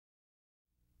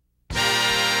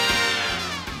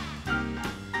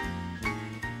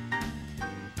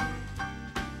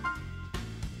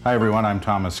Hi everyone, I'm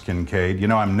Thomas Kinkade. You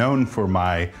know, I'm known for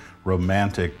my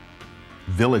romantic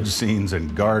village scenes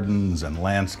and gardens and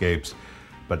landscapes,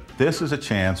 but this is a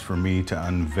chance for me to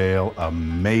unveil a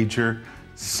major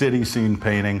city scene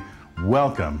painting.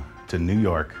 Welcome to New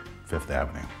York, Fifth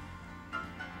Avenue.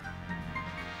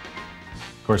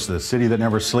 Of course, the city that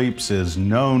never sleeps is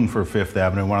known for Fifth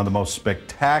Avenue, one of the most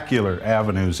spectacular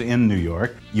avenues in New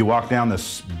York. You walk down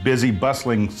this busy,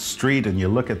 bustling street and you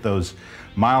look at those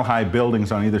mile-high buildings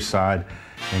on either side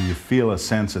and you feel a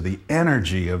sense of the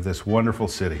energy of this wonderful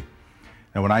city.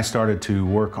 And when I started to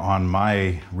work on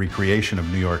my recreation of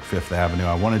New York Fifth Avenue,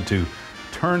 I wanted to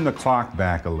turn the clock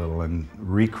back a little and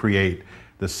recreate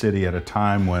the city at a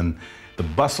time when the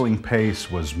bustling pace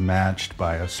was matched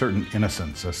by a certain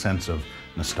innocence, a sense of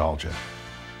nostalgia.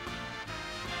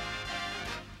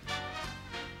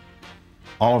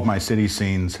 All of my city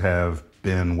scenes have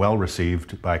been well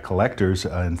received by collectors.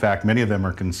 In fact, many of them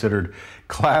are considered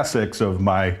classics of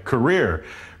my career,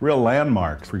 real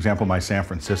landmarks. For example, my San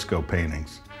Francisco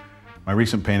paintings. My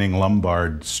recent painting,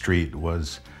 Lombard Street,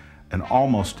 was an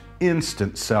almost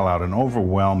instant sellout, an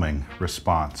overwhelming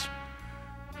response.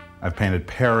 I've painted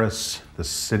Paris, the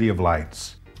City of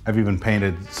Lights. I've even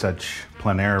painted such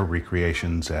plein air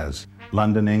recreations as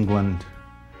London, England,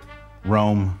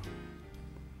 Rome,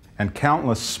 and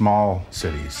countless small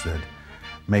cities that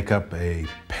make up a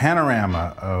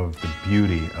panorama of the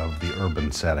beauty of the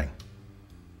urban setting.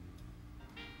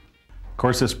 Of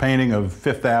course, this painting of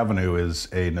Fifth Avenue is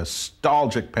a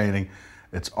nostalgic painting.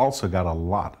 It's also got a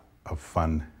lot of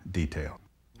fun detail.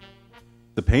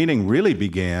 The painting really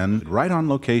began right on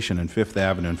location in Fifth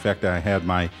Avenue. In fact, I had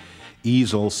my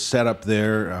easel set up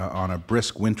there on a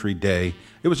brisk wintry day.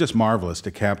 It was just marvelous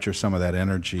to capture some of that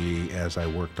energy as I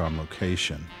worked on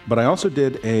location. But I also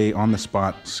did a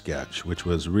on-the-spot sketch, which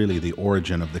was really the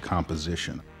origin of the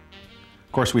composition.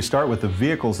 Of course, we start with the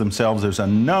vehicles themselves. There's a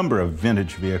number of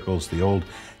vintage vehicles, the old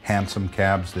handsome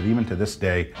cabs that even to this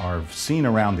day are seen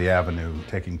around the avenue,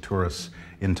 taking tourists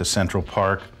into Central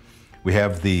Park. We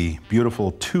have the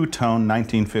beautiful two-tone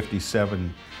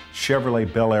 1957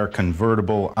 Chevrolet Bel Air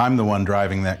convertible. I'm the one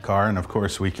driving that car, and of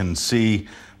course we can see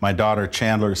my daughter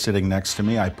Chandler sitting next to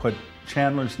me. I put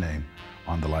Chandler's name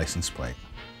on the license plate.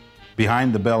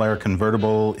 Behind the Bel Air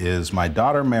convertible is my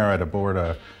daughter Merritt aboard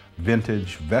a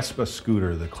vintage Vespa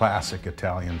scooter, the classic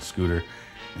Italian scooter.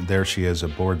 And there she is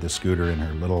aboard the scooter in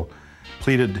her little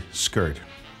pleated skirt.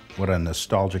 What a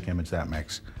nostalgic image that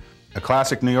makes. A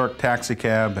classic New York taxi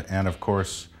cab, and of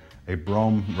course, a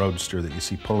Brougham Roadster that you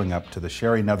see pulling up to the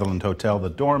Sherry Netherland Hotel. The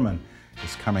doorman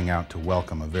is coming out to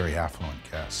welcome a very affluent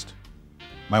guest.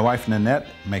 My wife Nanette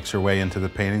makes her way into the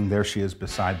painting. There she is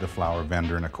beside the flower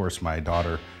vendor, and of course my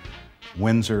daughter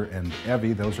Windsor and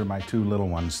Evie, those are my two little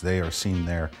ones. They are seen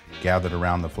there gathered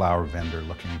around the flower vendor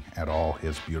looking at all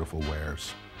his beautiful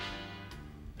wares.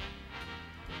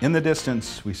 In the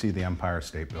distance, we see the Empire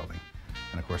State Building.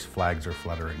 And of course, flags are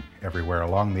fluttering everywhere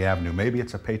along the avenue. Maybe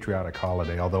it's a patriotic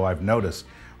holiday, although I've noticed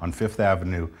on Fifth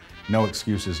Avenue, no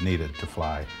excuse is needed to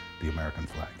fly the American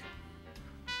flag.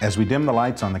 As we dim the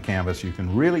lights on the canvas, you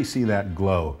can really see that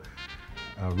glow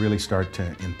really start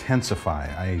to intensify.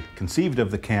 I conceived of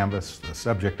the canvas, the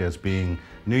subject, as being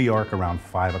New York around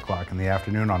 5 o'clock in the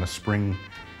afternoon on a spring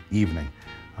evening.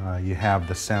 You have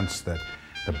the sense that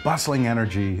the bustling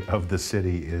energy of the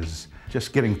city is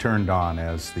just getting turned on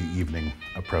as the evening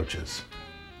approaches.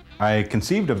 I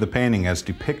conceived of the painting as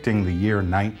depicting the year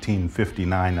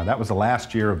 1959. Now that was the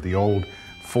last year of the old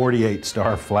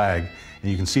 48-star flag,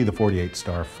 and you can see the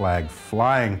 48-star flag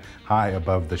flying high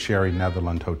above the Sherry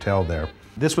Netherland Hotel there.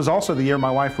 This was also the year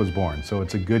my wife was born, so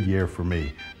it's a good year for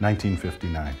me,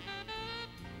 1959.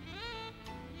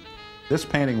 This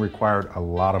painting required a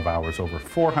lot of hours, over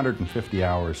 450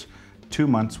 hours, 2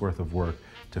 months worth of work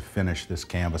to finish this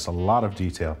canvas. A lot of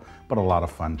detail, but a lot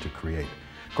of fun to create.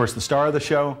 Of course, the star of the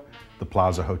show, the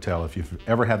Plaza Hotel. If you've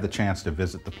ever had the chance to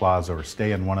visit the Plaza or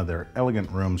stay in one of their elegant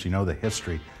rooms, you know the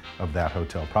history of that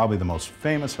hotel. Probably the most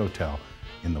famous hotel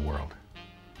in the world.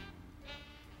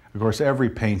 Of course, every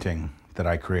painting that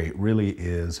I create really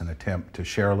is an attempt to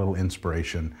share a little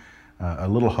inspiration, a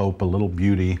little hope, a little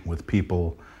beauty with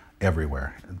people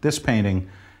everywhere. This painting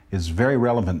is very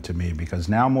relevant to me because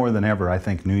now more than ever, I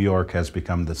think New York has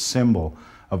become the symbol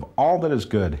of all that is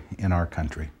good in our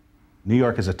country. New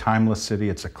York is a timeless city,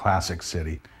 it's a classic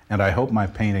city, and I hope my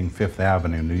painting Fifth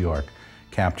Avenue, New York,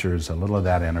 captures a little of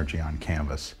that energy on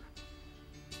canvas.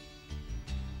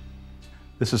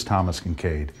 This is Thomas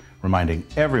Kinkade, reminding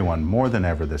everyone more than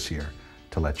ever this year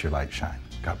to let your light shine.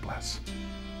 God bless.